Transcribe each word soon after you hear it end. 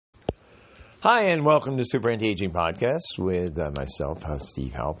Hi, and welcome to Super Anti-Aging Podcast with myself,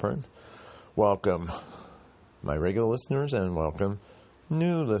 Steve Halpern. Welcome, my regular listeners, and welcome,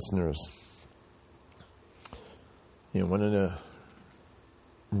 new listeners. One of the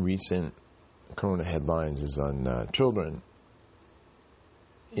recent corona headlines is on children.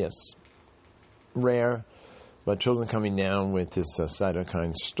 Yes, rare, but children coming down with this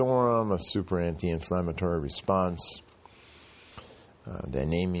cytokine storm, a super anti-inflammatory response. They're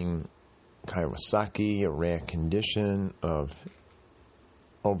naming Kawasaki, a rare condition of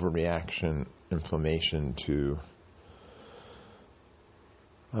overreaction, inflammation to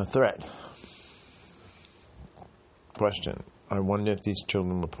a threat. Question: I wonder if these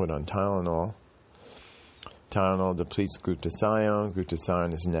children were put on Tylenol. Tylenol depletes glutathione.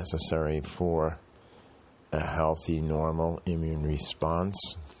 Glutathione is necessary for a healthy, normal immune response,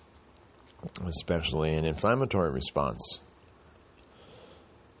 especially an inflammatory response.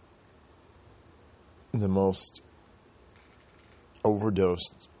 The most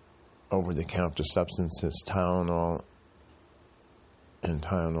overdosed over-the-counter substances, Tylenol, and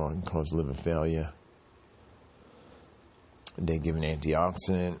Tylenol can cause liver failure. They give an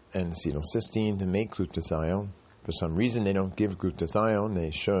antioxidant and acetylcysteine to make glutathione. For some reason, they don't give glutathione.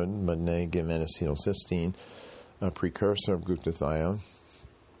 They should, but they give N-acetylcysteine, a precursor of glutathione,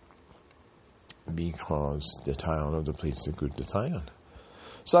 because the Tylenol depletes the glutathione.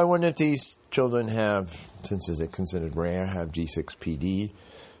 So I wonder if these children have, since it's considered rare, have G6PD.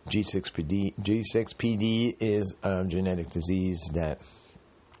 G6PD is a genetic disease that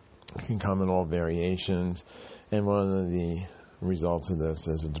can come in all variations, and one of the results of this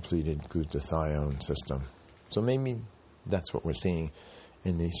is a depleted glutathione system. So maybe that's what we're seeing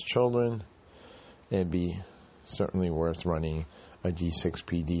in these children. It'd be certainly worth running a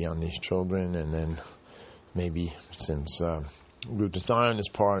G6PD on these children, and then maybe since glutathione is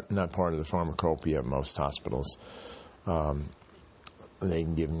not part of the pharmacopoeia of most hospitals, they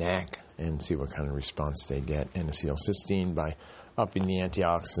can give NAC and see what kind of response they get, and acetylcysteine by upping the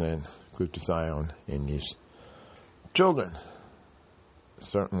antioxidant glutathione in these children.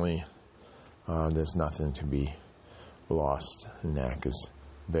 Certainly, there's nothing to be lost. NAC is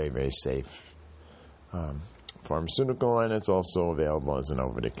very, very safe pharmaceutical, and it's also available as an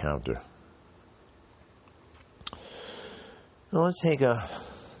over-the-counter. Now let's take a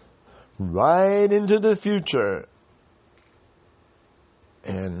ride into the future.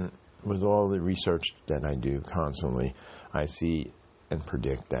 And with all the research that I do constantly, I see and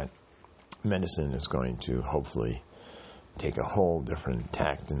predict that medicine is going to hopefully take a whole different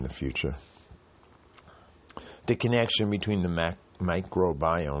tact in the future. The connection between the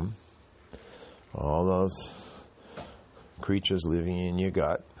microbiome, all those creatures living in your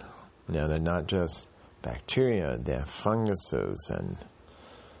gut, now they're not just bacteria, they're funguses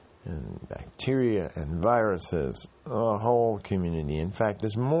and bacteria and viruses, a whole community. In fact,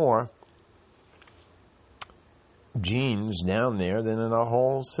 there's more genes down there than in our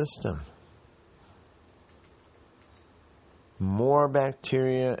whole system. More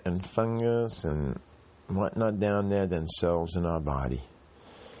bacteria and fungus and whatnot down there than cells in our body.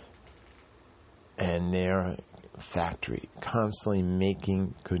 And they're a factory, constantly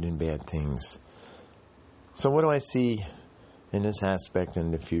making good and bad things. So what do I see in this aspect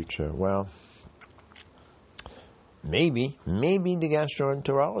in the future? Well, maybe the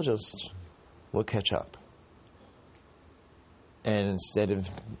gastroenterologists will catch up. And instead of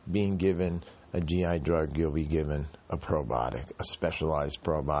being given a GI drug, you'll be given a probiotic, a specialized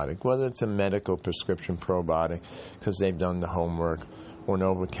probiotic, whether it's a medical prescription probiotic because they've done the homework, or an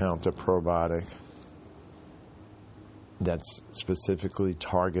over-the-counter probiotic that's specifically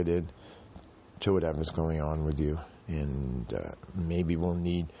targeted to whatever's going on with you. And maybe we'll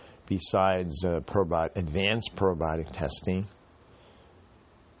need, besides advanced probiotic testing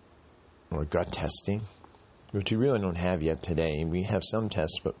or gut testing, which we really don't have yet today. We have some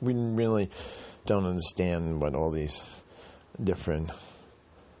tests, but we really don't understand what all these different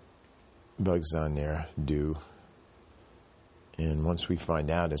bugs on there do. And once we find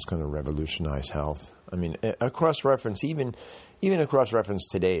out, it's going to revolutionize health. I mean, a cross-reference, even a cross-reference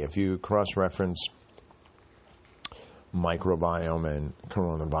today, if you cross-reference microbiome and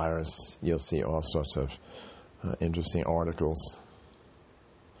coronavirus, you'll see all sorts of interesting articles.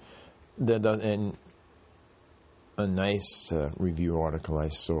 And a nice review article I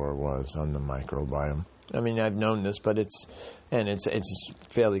saw was on the microbiome. I mean, I've known this, but it's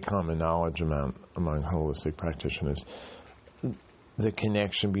fairly common knowledge among holistic practitioners. The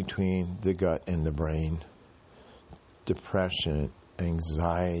connection between the gut and the brain, depression,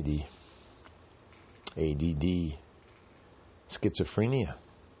 anxiety, ADD, schizophrenia.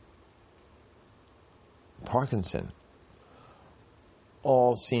 Parkinson,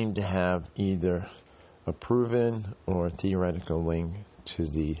 all seem to have either a proven or theoretical link to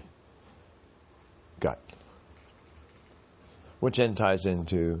the gut, which then ties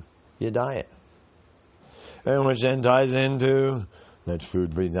into your diet, and which then ties into let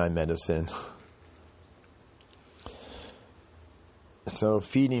food be thy medicine. So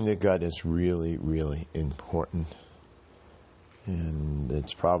feeding the gut is really, really important. And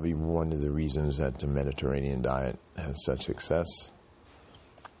it's probably one of the reasons that the Mediterranean diet has such success.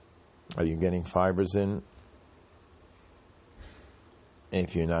 Are you getting fibers in?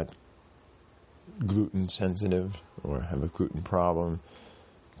 If you're not gluten sensitive or have a gluten problem,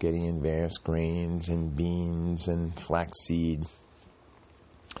 getting in various grains and beans and flaxseed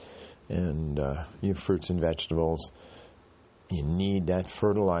and your fruits and vegetables, you need that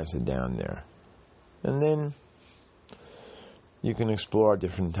fertilizer down there. And then you can explore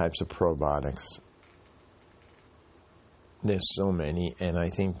different types of probiotics. There's so many, and I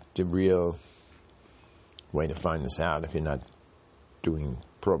think the real way to find this out, if you're not doing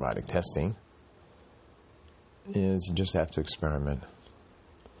probiotic testing, is you just have to experiment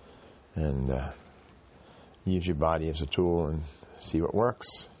and use your body as a tool and see what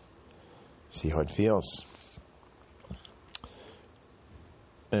works, see how it feels.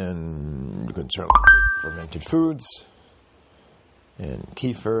 And you can certainly take fermented foods and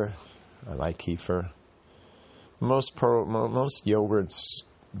kefir. I like kefir. Most yogurts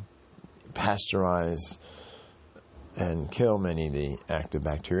pasteurize and kill many of the active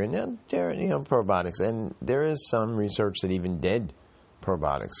bacteria. Now, there are probiotics, and there is some research that even dead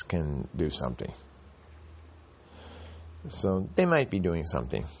probiotics can do something. So they might be doing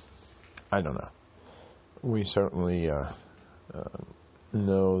something. I don't know. We certainly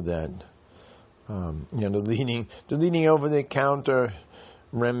know that the leading over-the-counter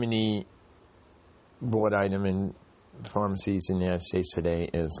remedy bought item in pharmacies in the United States today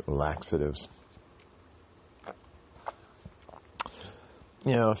is laxatives.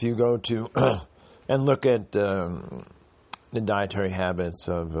 If you go to and look at the dietary habits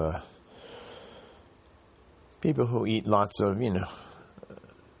of people who eat lots of,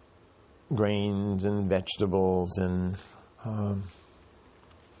 grains and vegetables, and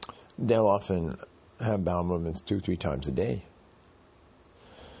they'll often have bowel movements 2-3 times a day.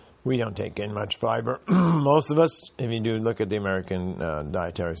 We don't take in much fiber. Most of us, if you do look at the American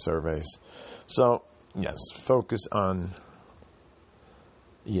dietary surveys. So, yes, focus on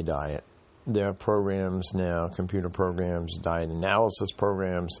your diet. There are programs now, computer programs, diet analysis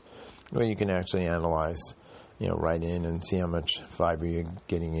programs, where you can actually analyze, write in and see how much fiber you're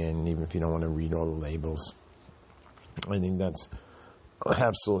getting in, even if you don't want to read all the labels. I think that's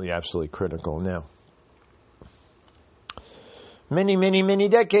absolutely critical. Now, many, many, many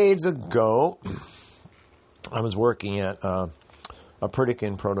decades ago, I was working at a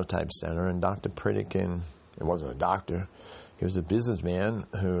Pritikin Prototype Center, and Dr. Pritikin, it wasn't a doctor, he was a businessman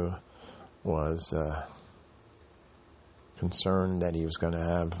who was concerned that he was going to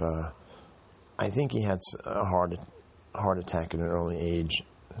have, I think he had a heart attack at an early age.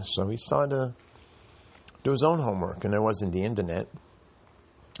 So he started to do his own homework, and there wasn't the internet.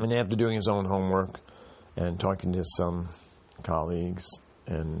 And after doing his own homework and talking to some colleagues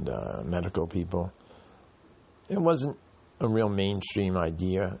and medical people, it wasn't a real mainstream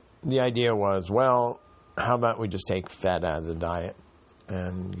idea. The idea was, well, how about we just take fat out of the diet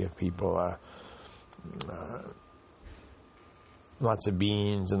and give people lots of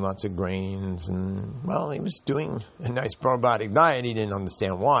beans and lots of grains. And, well, he was doing a nice probiotic diet. He didn't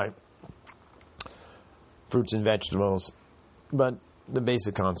understand why. Fruits and vegetables. But the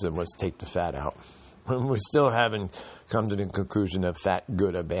basic concept was take the fat out. We still haven't come to the conclusion of fat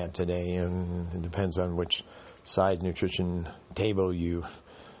good or bad today, and it depends on which side nutrition table you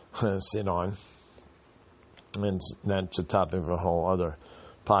sit on. And that's a topic of a whole other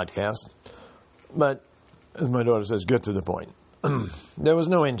podcast. But as my daughter says, get to the point. There was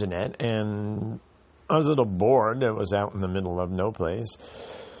no internet, and I was a little bored. It was out in the middle of no place.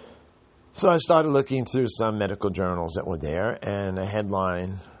 So I started looking through some medical journals that were there, and a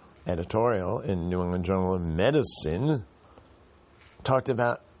headline editorial in New England Journal of Medicine talked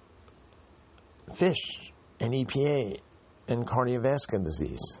about fish and EPA and cardiovascular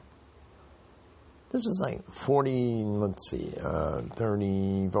disease. This was like 30,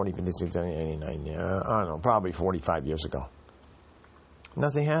 40, 56, 89, I don't know, probably 45 years ago.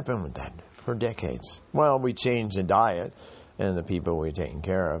 Nothing happened with that for decades. Well, we changed the diet, and the people we were taking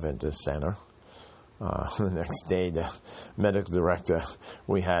care of at this center. The next day, the medical director,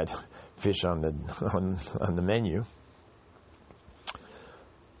 we had fish on the menu.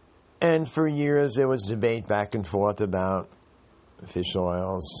 And for years there was debate back and forth about fish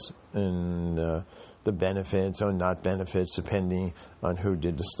oils and the benefits or not benefits, depending on who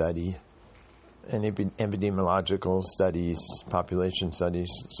did the study. And epidemiological studies, population studies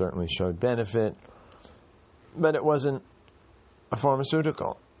certainly showed benefit, but it wasn't a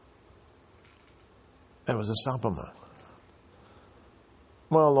pharmaceutical. It was a supplement.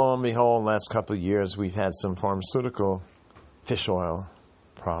 Well, lo and behold, in the last couple of years, we've had some pharmaceutical fish oil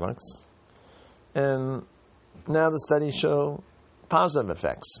products, and now the studies show positive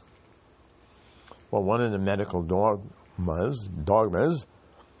effects. Well, one of the medical dogmas,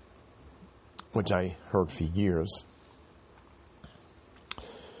 which I heard for years,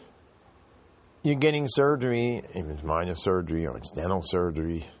 you're getting surgery, if it's minor surgery or it's dental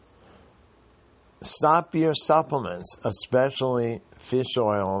surgery, stop your supplements, especially fish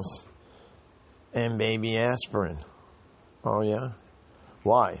oils and baby aspirin. Oh, yeah?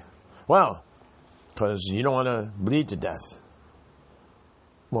 Why? Well, because you don't want to bleed to death.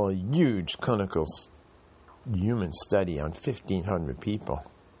 Well, a huge clinical human study on 1,500 people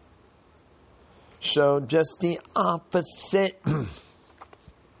showed just the opposite.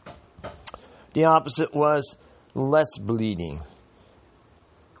 The opposite was less bleeding,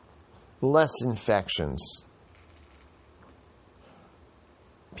 less infections.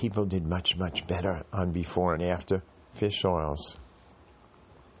 People did much, much better on before and after fish oils.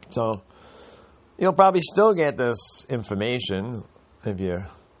 So you'll probably still get this information if your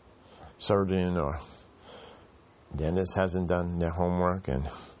surgeon or dentist hasn't done their homework and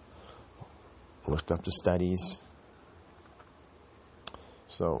looked up the studies.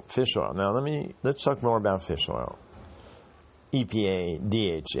 So fish oil. Now let's talk more about fish oil. EPA,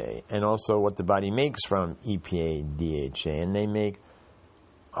 DHA, and also what the body makes from EPA, DHA, and they make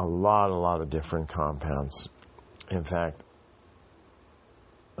a lot of different compounds. In fact,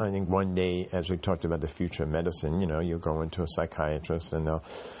 I think one day, as we talked about the future of medicine, you'll go into a psychiatrist and they'll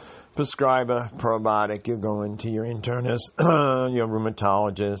prescribe a probiotic. You'll go into your internist, your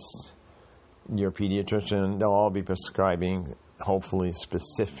rheumatologist, your pediatrician. They'll all be prescribing, hopefully,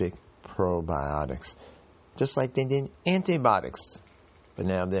 specific probiotics. Just like they did antibiotics. But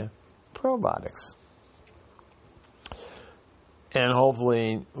now they're probiotics. And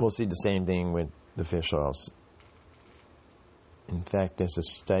hopefully we'll see the same thing with the fish oils. In fact, there's a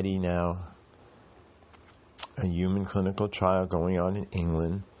study now, a human clinical trial going on in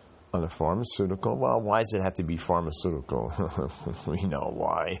England on a pharmaceutical. Well, why does it have to be pharmaceutical? We know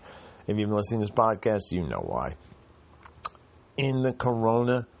why. If you've been listening to this podcast, you know why. In the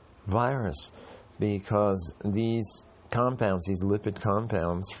coronavirus, because these compounds, these lipid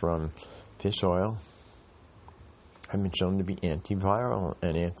compounds from fish oil, have been shown to be antiviral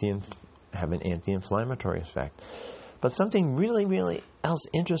and have an anti-inflammatory effect. But something really, really else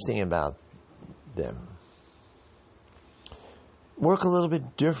interesting about them work a little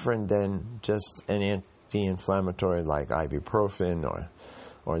bit different than just an anti-inflammatory like ibuprofen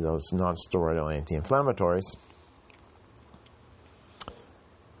or those non-steroidal anti-inflammatories.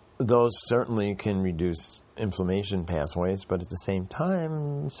 Those certainly can reduce inflammation pathways, but at the same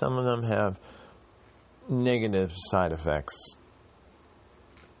time, some of them have negative side effects,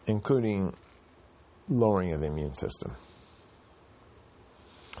 including lowering of the immune system.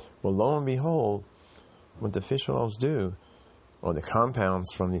 Well, lo and behold, what the fish oils do, or the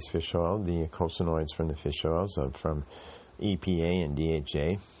compounds from these fish oils, the eicosanoids from the fish oils, from EPA and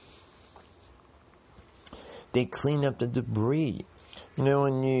DHA, they clean up the debris.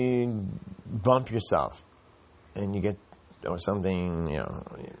 When you bump yourself and you get, or something,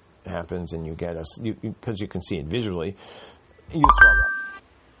 happens and you get because you can see it visually, you swell up.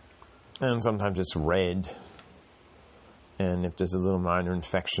 And sometimes it's red. And if there's a little minor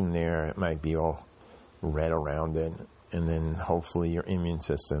infection there, it might be all red around it. And then hopefully your immune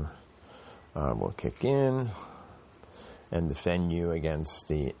system will kick in and defend you against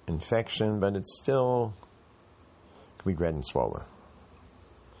the infection, but it still could be red and swollen.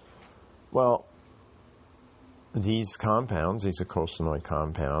 Well, these compounds, these eicosanoid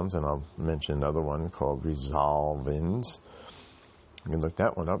compounds, and I'll mention another one called resolvins. You can look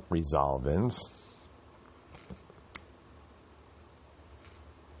that one up, resolvins.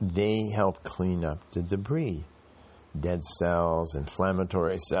 They help clean up the debris, dead cells,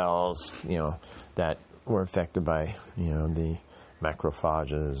 inflammatory cells, that were affected by, the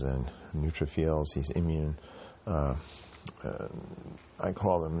macrophages and neutrophils, these immune, I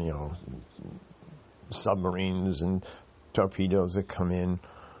call them, submarines and torpedoes that come in.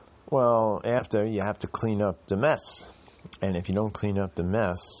 Well, after, you have to clean up the mess. And if you don't clean up the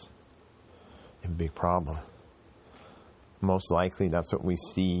mess, it's a big problem. most likely that's what we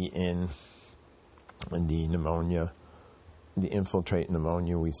see in the pneumonia, the infiltrate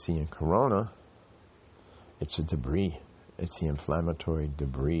pneumonia we see in corona. It's a debris. It's the inflammatory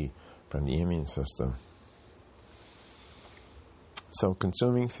debris from the immune system. So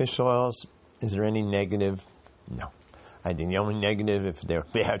consuming fish oils, is there any negative? No. I think the only negative if they're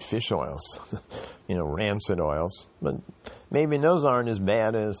bad fish oils, rancid oils. But maybe those aren't as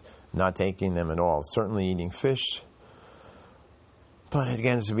bad as not taking them at all. Certainly eating fish. But it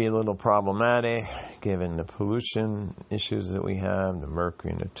gets to be a little problematic given the pollution issues that we have, the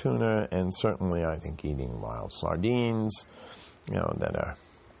mercury in the tuna, and certainly I think eating wild sardines, that are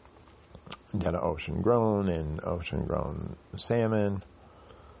ocean grown, and ocean grown salmon.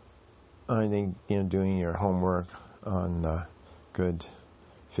 I think doing your homework on good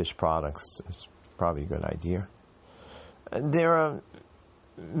fish products is probably a good idea. There are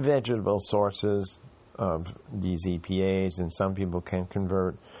vegetable sources of these EPAs, and some people can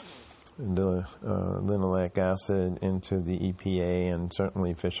convert the linoleic acid into the EPA, and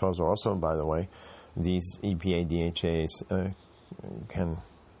certainly fish oils also, by the way. These EPA DHAs can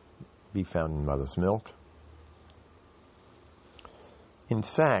be found in mother's milk. In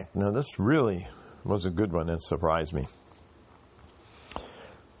fact, now this really was a good one that surprised me.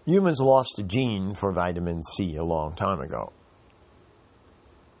 Humans lost a gene for vitamin C a long time ago.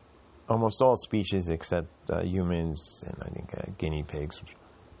 Almost all species except humans and I think guinea pigs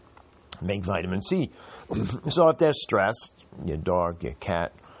make vitamin C. So if they're stressed, your dog, your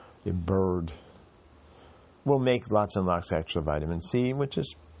cat, your bird will make lots and lots of extra vitamin C, which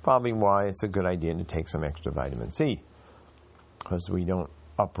is probably why it's a good idea to take some extra vitamin C. Because we don't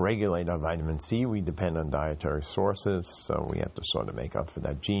upregulate our vitamin C, we depend on dietary sources, so we have to sort of make up for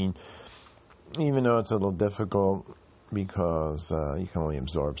that gene. Even though it's a little difficult because you can only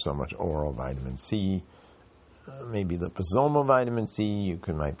absorb so much oral vitamin C. Maybe liposomal vitamin C, you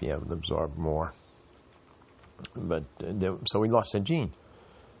might be able to absorb more. But so we lost a gene.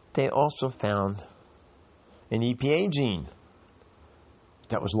 They also found an EPA gene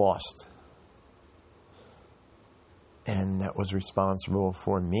that was lost. And that was responsible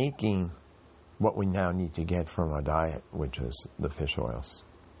for making what we now need to get from our diet, which is the fish oils,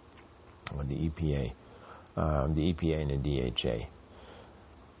 or the EPA and the DHA.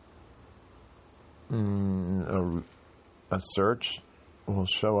 A search will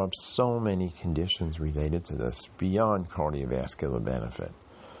show up so many conditions related to this beyond cardiovascular benefit.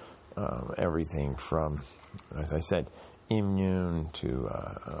 Everything from, as I said, immune to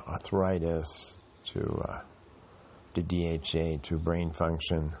arthritis to the DHA to brain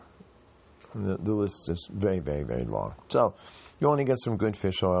function. The list is very, very, very long. So you want to get some good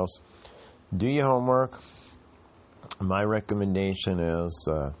fish oils. Do your homework. My recommendation is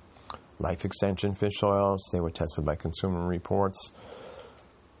Life Extension fish oils. They were tested by Consumer Reports,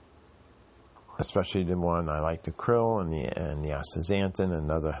 especially the one I like, the krill and the astaxanthin,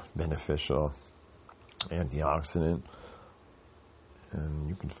 another beneficial antioxidant. And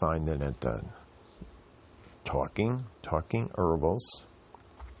you can find it at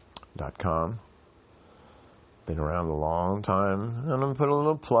talkingherbals.com. Been around a long time. I'm going to put a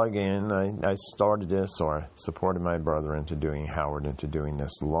little plug in. I started this, or supported my brother into doing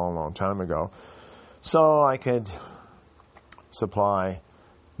this a long, long time ago, so I could supply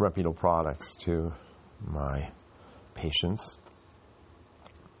reputable products to my patients.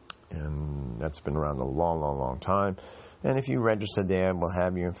 And that's been around a long, long, long time. And if you register there, we'll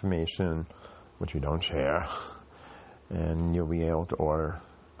have your information, which we don't share, and you'll be able to order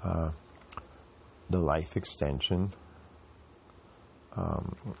the Life Extension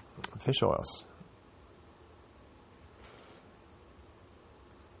fish oils.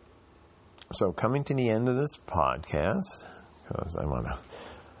 So coming to the end of this podcast, because I want to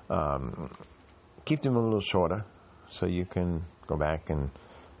keep them a little shorter so you can go back and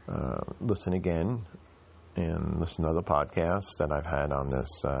listen again and listen to other podcasts that I've had on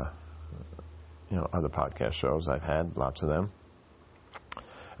this, other podcast shows I've had, lots of them.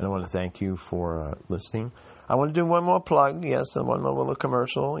 And I want to thank you for listening. I want to do one more plug, yes, and one more little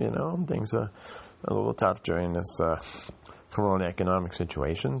commercial. Things are a little tough during this corona economic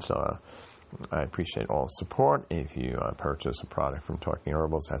situation, so I appreciate all support. If you purchase a product from Talking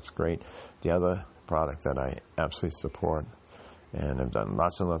Herbals, that's great. The other product that I absolutely support, and I've done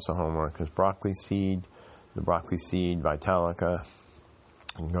lots and lots of homework, is broccoli seed, the broccoli seed Vitalica.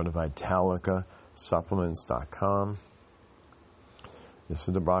 You can go to vitalicasupplements.com. This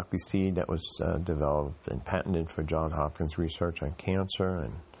is the broccoli seed that was developed and patented for Johns Hopkins research on cancer,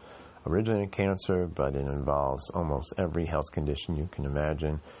 and originally cancer, but it involves almost every health condition you can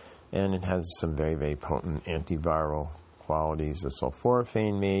imagine. And it has some very, very potent antiviral qualities. The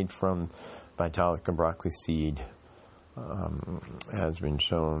sulforaphane made from Vitalica broccoli seed has been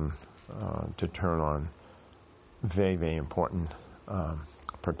shown to turn on very, very important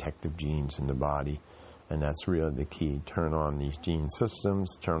protective genes in the body. And that's really the key. Turn on these gene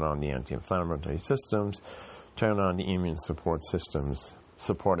systems, turn on the anti-inflammatory systems, turn on the immune support systems,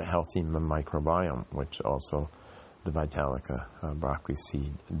 support a healthy microbiome, which also the Vitalica broccoli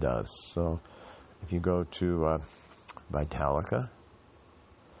seed does. So if you go to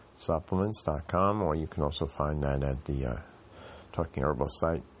VitalicaSupplements.com, or you can also find that at the Talking Herbal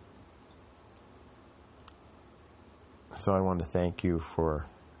site. So I want to thank you for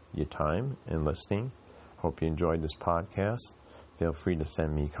your time and listening. Hope you enjoyed this podcast. Feel free to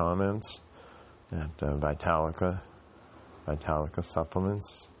send me comments at Vitalica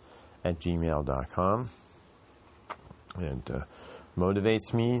Supplements at gmail.com. And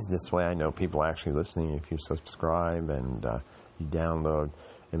motivates me. This way I know people are actually listening. If you subscribe and you download,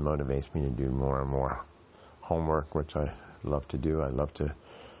 it motivates me to do more and more homework, which I love to do. I love to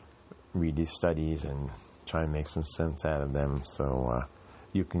read these studies and try and make some sense out of them, so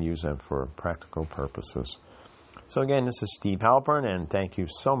you can use them for practical purposes. So again, this is Steve Halpern, and thank you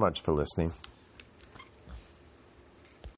so much for listening.